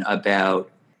conversation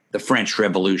about the French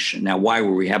Revolution. Now, why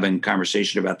were we having a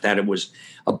conversation about that? It was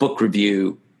a book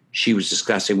review she was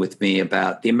discussing with me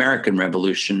about the American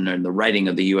Revolution and the writing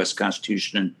of the U.S.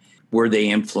 Constitution, and were they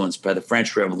influenced by the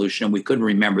French Revolution? And we couldn't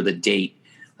remember the date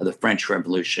of the French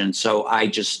Revolution. So I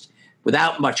just,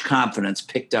 without much confidence,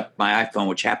 picked up my iPhone,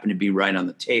 which happened to be right on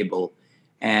the table,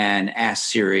 and asked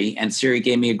Siri. And Siri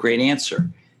gave me a great answer.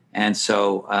 And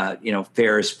so,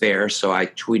 fair is fair. So I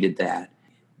tweeted that.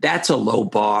 That's a low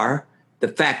bar. the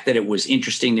fact that it was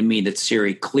interesting to me that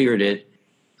Siri cleared it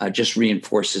just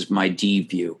reinforces my D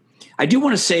view. I do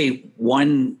want to say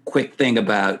one quick thing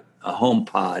about a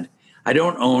HomePod. I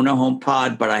don't own a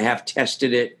HomePod, but I have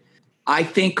tested it. I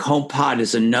think HomePod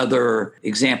is another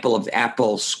example of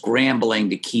Apple scrambling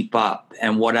to keep up.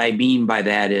 And what I mean by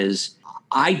that is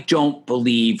I don't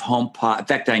believe HomePod, in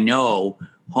fact, I know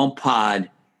HomePod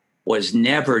was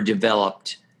never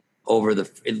developed over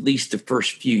at least the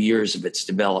first few years of its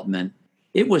development.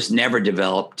 It was never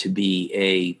developed to be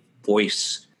a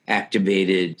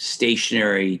voice-activated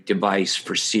stationary device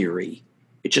for Siri.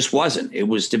 It just wasn't. It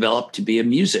was developed to be a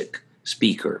music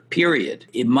speaker, period.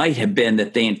 It might have been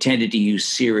that they intended to use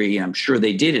Siri. I'm sure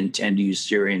they did intend to use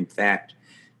Siri, in fact,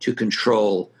 to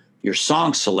control your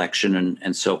song selection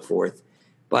and so forth.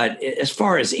 But as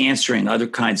far as answering other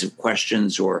kinds of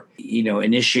questions or,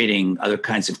 initiating other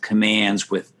kinds of commands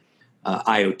with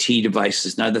IoT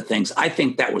devices and other things, I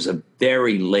think that was a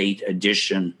very late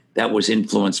addition that was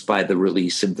influenced by the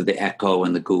release of the Echo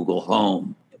and the Google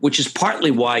Home, which is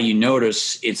partly why you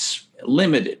notice it's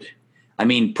limited. I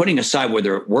mean, putting aside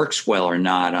whether it works well or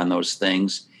not on those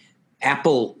things,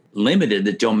 Apple limited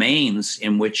the domains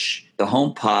in which the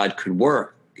HomePod could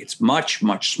work. It's much,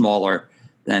 much smaller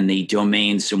than the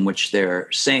domains in which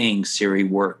they're saying Siri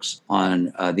works on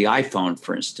the iPhone,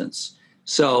 for instance.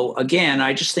 So again,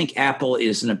 I just think Apple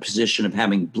is in a position of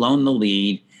having blown the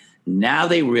lead. Now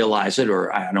they realize it,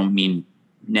 or I don't mean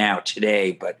now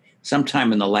today, but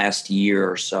sometime in the last year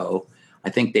or so, I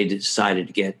think they decided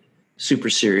to get super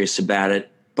serious about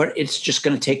it. But it's just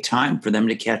going to take time for them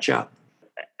to catch up.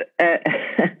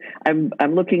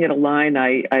 I'm looking at a line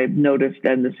I've noticed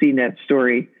in the CNET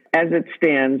story. As it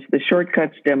stands, the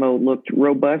shortcuts demo looked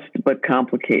robust but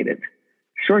complicated.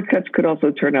 Shortcuts could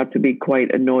also turn out to be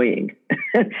quite annoying.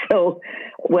 So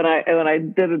when I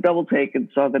did a double take and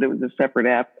saw that it was a separate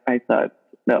app, I thought,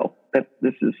 no,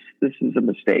 this is a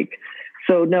mistake.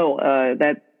 So no,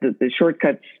 that the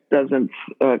shortcuts doesn't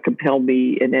compel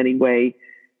me in any way.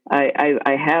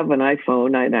 I have an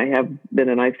iPhone and I have been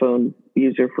an iPhone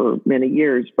user for many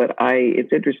years, but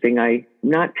it's interesting. I'm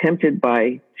not tempted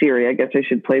by Siri. I guess I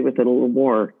should play with it a little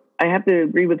more. I have to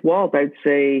agree with Walt. I'd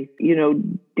say,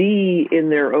 D in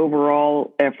their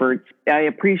overall efforts, I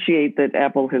appreciate that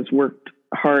Apple has worked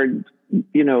hard,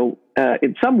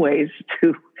 in some ways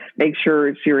to make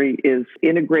sure Siri is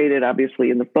integrated,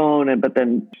 obviously, in the phone, but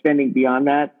then extending beyond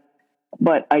that.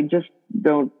 But I just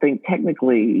don't think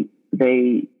technically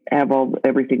they have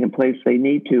everything in place they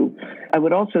need to. I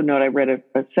would also note I read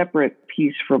a separate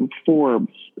piece from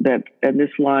Forbes and this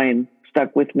line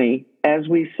stuck with me. As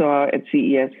we saw at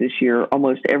CES this year,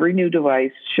 almost every new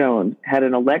device shown had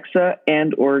an Alexa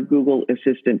and or Google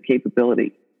Assistant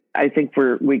capability. I think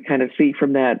we kind of see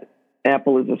from that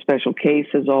Apple is a special case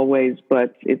as always,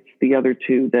 but it's the other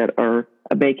two that are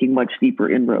making much deeper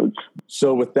inroads.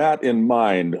 So with that in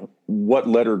mind, what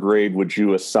letter grade would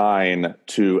you assign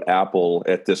to Apple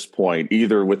at this point,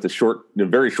 either with the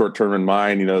very short term in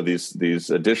mind, these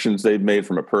additions they've made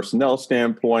from a personnel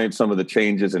standpoint, some of the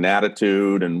changes in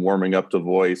attitude and warming up to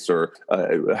voice, or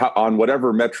on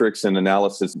whatever metrics and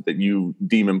analysis that you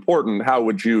deem important, how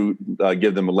would you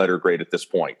give them a letter grade at this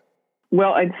point?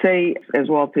 Well, I'd say, as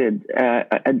Walt did,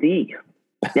 a D.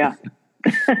 Yeah.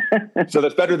 So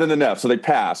that's better than an F. So they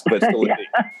passed, but still a D.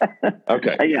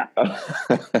 Okay. Yeah.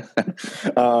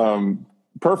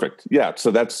 Perfect. Yeah. So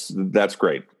that's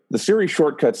great. The Siri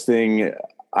shortcuts thing,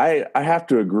 I have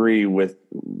to agree with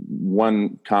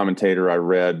one commentator I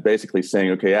read basically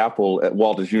saying, okay, Apple,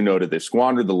 Walt, as you noted, they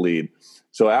squandered the lead.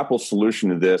 So Apple's solution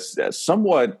to this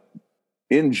somewhat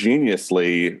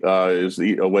ingeniously is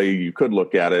a way you could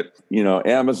look at it.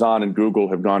 Amazon and Google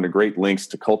have gone to great lengths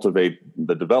to cultivate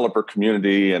the developer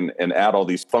community and add all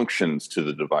these functions to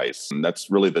the device. And that's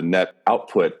really the net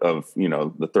output of,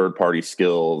 the third-party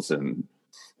skills, and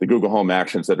the Google Home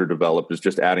Actions that are developed is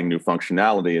just adding new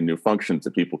functionality and new functions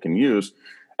that people can use.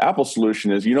 Apple's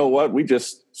solution is, we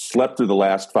just slept through the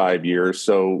last 5 years,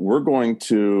 so we're going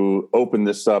to open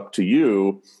this up to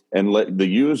you and let the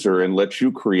user and let you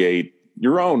create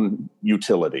your own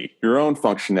utility, your own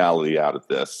functionality out of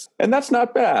this. And that's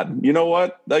not bad. You know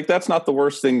what? That's not the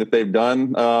worst thing that they've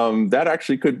done. That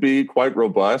actually could be quite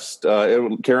robust.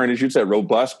 Karen, as you said,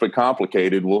 robust but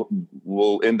complicated.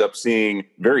 We'll end up seeing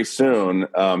very soon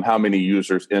how many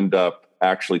users end up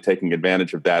actually taking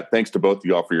advantage of that. Thanks to both of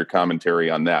you all for your commentary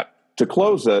on that. To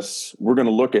close us, we're going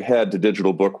to look ahead to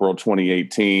Digital Book World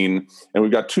 2018, and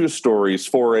we've got two stories.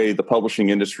 4A, the publishing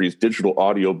industry's digital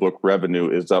audiobook revenue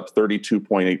is up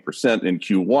 32.8% in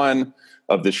Q1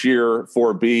 of this year.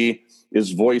 4B,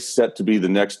 is voice set to be the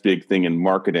next big thing in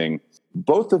marketing?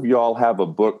 Both of y'all have a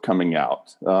book coming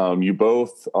out. You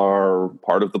both are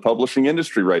part of the publishing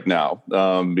industry right now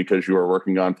because you are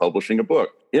working on publishing a book.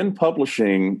 In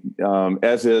publishing,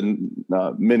 as in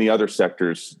many other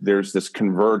sectors, there's this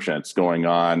convergence going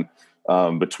on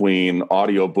between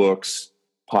audiobooks,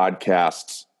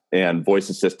 podcasts, and voice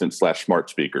assistant / smart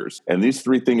speakers. And these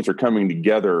three things are coming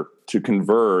together to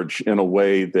converge in a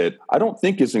way that I don't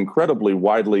think is incredibly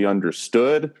widely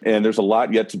understood. And there's a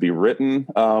lot yet to be written.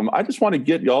 I just want to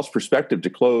get y'all's perspective to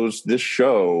close this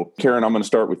show. Karen, I'm going to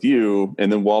start with you,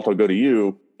 and then Walt, I'll go to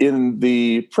you. In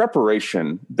the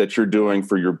preparation that you're doing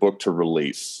for your book to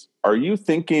release, are you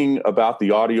thinking about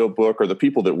the audiobook, or the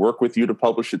people that work with you to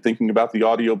publish it thinking about the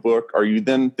audiobook? Are you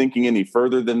then thinking any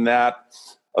further than that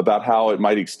about how it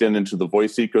might extend into the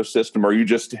voice ecosystem? Or are you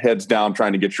just heads down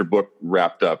trying to get your book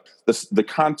wrapped up? The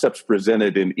concepts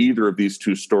presented in either of these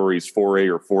two stories,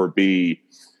 4A or 4B,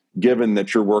 given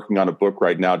that you're working on a book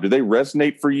right now, do they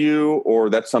resonate for you, or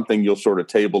that's something you'll sort of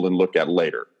table and look at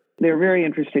later? They're very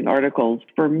interesting articles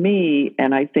for me,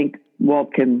 and I think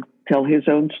Walt can tell his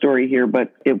own story here,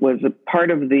 but it was a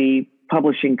part of the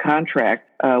publishing contract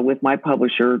with my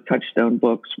publisher, Touchstone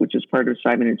Books, which is part of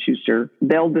Simon & Schuster.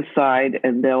 They'll decide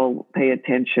and they'll pay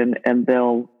attention and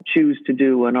they'll choose to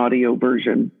do an audio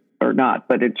version or not,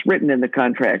 but it's written in the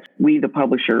contract. We, the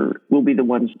publisher, will be the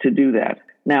ones to do that.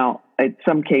 Now, in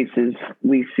some cases,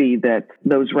 we see that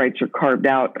those rights are carved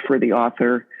out for the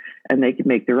author and they can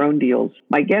make their own deals.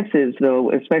 My guess is,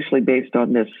 though, especially based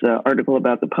on this article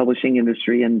about the publishing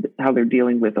industry and how they're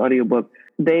dealing with audiobook,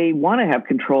 they want to have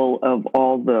control of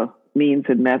all the means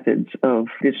and methods of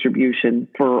distribution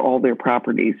for all their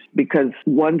properties, because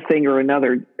one thing or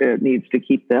another needs to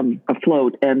keep them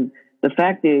afloat. And the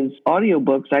fact is,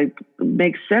 audiobooks,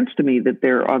 makes sense to me that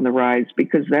they're on the rise,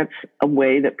 because that's a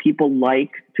way that people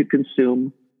like to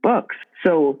consume books.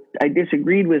 So I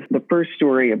disagreed with the first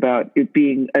story about it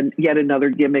being yet another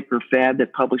gimmick or fad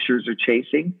that publishers are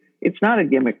chasing. It's not a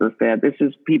gimmick or fad. This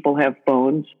is, people have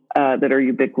phones that are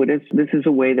ubiquitous. This is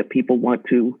a way that people want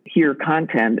to hear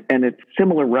content, and it's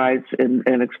similar rise in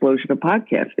an explosion of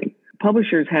podcasting.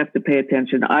 Publishers have to pay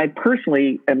attention. I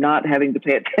personally am not having to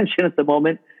pay attention at the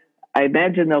moment. I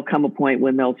imagine there'll come a point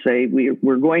when they'll say,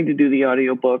 we're going to do the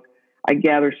audiobook. I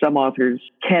gather some authors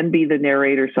can be the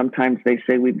narrator. Sometimes they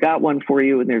say, we've got one for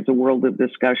you, and there's a world of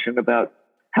discussion about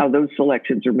how those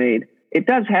selections are made. It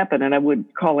does happen, and I would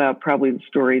call out probably the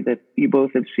story that you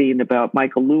both have seen about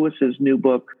Michael Lewis's new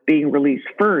book being released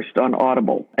first on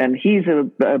Audible. And he's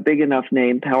a big enough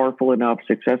name, powerful enough,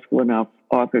 successful enough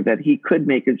author that he could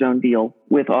make his own deal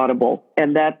with Audible.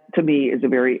 And that, to me, is a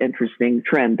very interesting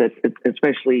trend that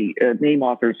especially name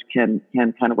authors can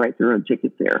kind of write their own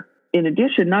ticket there. In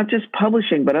addition, not just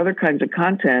publishing, but other kinds of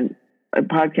content,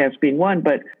 podcasts being one,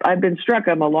 but I've been struck,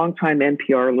 I'm a longtime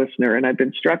NPR listener, and I've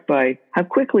been struck by how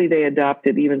quickly they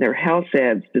adopted even their house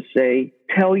ads to say,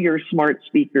 tell your smart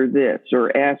speaker this,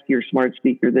 or ask your smart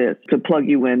speaker this, to plug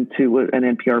you into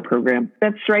an NPR program.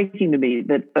 That's striking to me,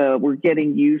 that we're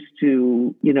getting used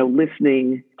to,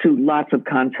 listening to lots of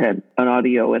content on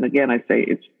audio. And again, I say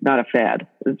it's not a fad.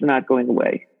 It's not going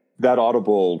away. That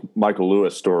Audible Michael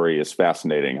Lewis story is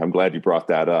fascinating. I'm glad you brought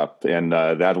that up. And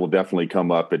that will definitely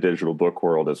come up at Digital Book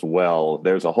World as well.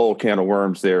 There's a whole can of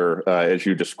worms there, as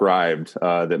you described,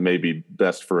 that may be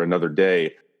best for another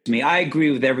day. I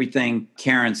agree with everything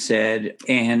Karen said.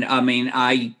 And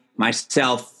I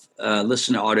myself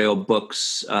listen to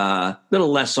audiobooks a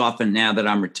little less often now that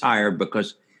I'm retired,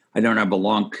 because I don't have a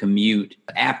long commute.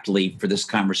 Aptly for this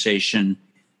conversation,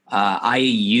 I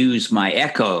use my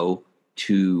Echo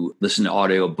to listen to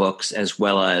audiobooks as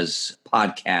well as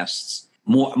podcasts.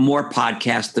 More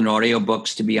podcasts than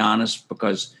audiobooks, to be honest,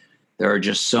 because there are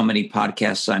just so many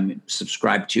podcasts I'm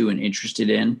subscribed to and interested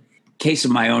in. Case of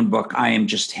my own book, I am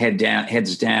just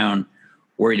heads down,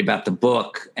 worried about the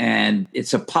book, and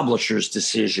it's a publisher's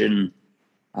decision.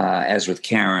 As with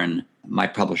Karen, my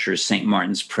publisher is St.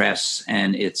 Martin's Press,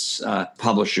 and it's a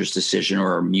publisher's decision,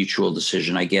 or a mutual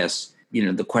decision, I guess.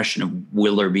 The question of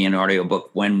will there be an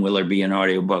audiobook, when will there be an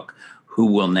audiobook, who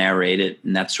will narrate it,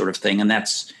 and that sort of thing. And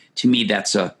that's, to me,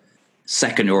 that's a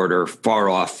second order, far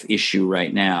off issue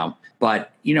right now.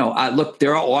 But, look,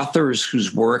 there are authors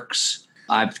whose works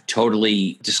I've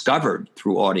totally discovered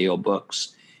through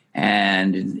audiobooks.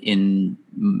 And in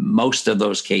most of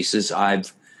those cases,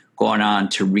 I've gone on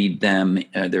to read them,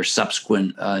 their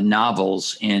subsequent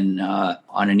novels on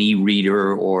an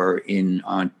e-reader or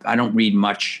I don't read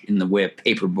much in the way of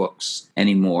paper books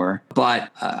anymore. But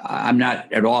I'm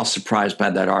not at all surprised by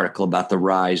that article about the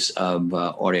rise of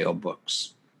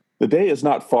audiobooks. The day is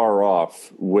not far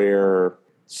off where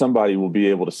somebody will be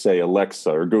able to say, Alexa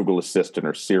or Google Assistant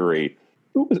or Siri,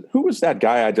 Who was that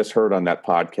guy I just heard on that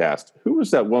podcast? Who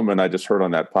was that woman I just heard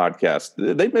on that podcast?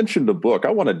 They mentioned a book.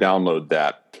 I want to download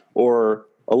that. Or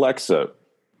Alexa,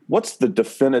 what's the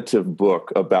definitive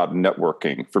book about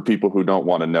networking for people who don't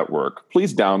want to network?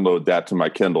 Please download that to my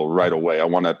Kindle right away. I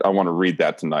want to read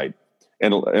that tonight.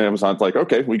 And Amazon's like,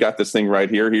 okay, we got this thing right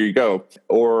here. Here you go.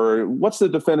 Or what's the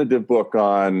definitive book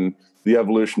on the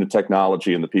evolution of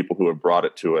technology and the people who have brought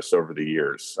it to us over the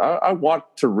years? I want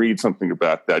to read something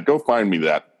about that. Go find me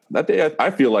that. That day,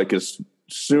 I feel like, is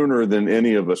sooner than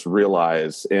any of us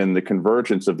realize. And the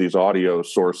convergence of these audio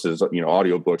sources,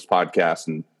 audiobooks, podcasts,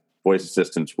 and voice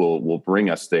assistants will bring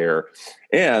us there.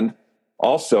 And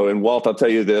also, and Walt, I'll tell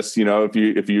you this,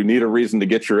 if you need a reason to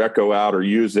get your Echo out or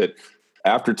use it,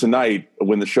 after tonight,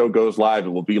 when the show goes live, it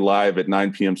will be live at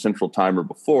 9 p.m. Central Time or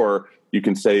before. You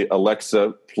can say,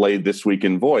 Alexa, play This Week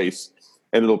in Voice,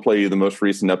 and it'll play you the most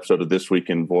recent episode of This Week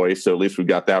in Voice. So at least we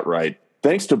got that right.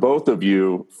 Thanks to both of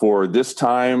you for this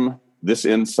time, this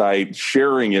insight,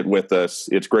 sharing it with us.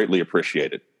 It's greatly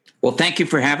appreciated. Well, thank you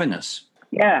for having us.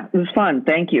 Yeah, it was fun.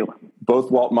 Thank you.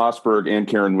 Both Walt Mossberg and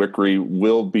Karen Wickery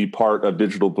will be part of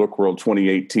Digital Book World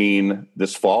 2018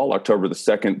 this fall, October the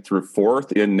 2nd through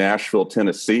 4th in Nashville,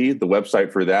 Tennessee. The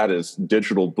website for that is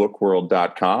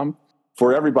digitalbookworld.com.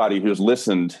 For everybody who's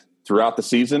listened throughout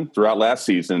last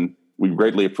season, we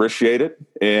greatly appreciate it.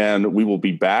 And we will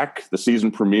be back. The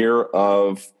season premiere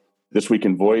of This Week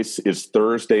in Voice is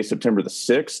Thursday, September the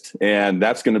 6th, and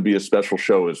that's going to be a special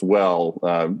show as well.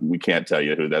 We can't tell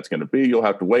you who that's going to be. You'll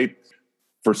have to wait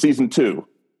for season 2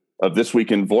 of This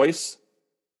Week in Voice.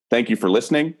 Thank you for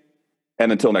listening,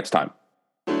 and until next time.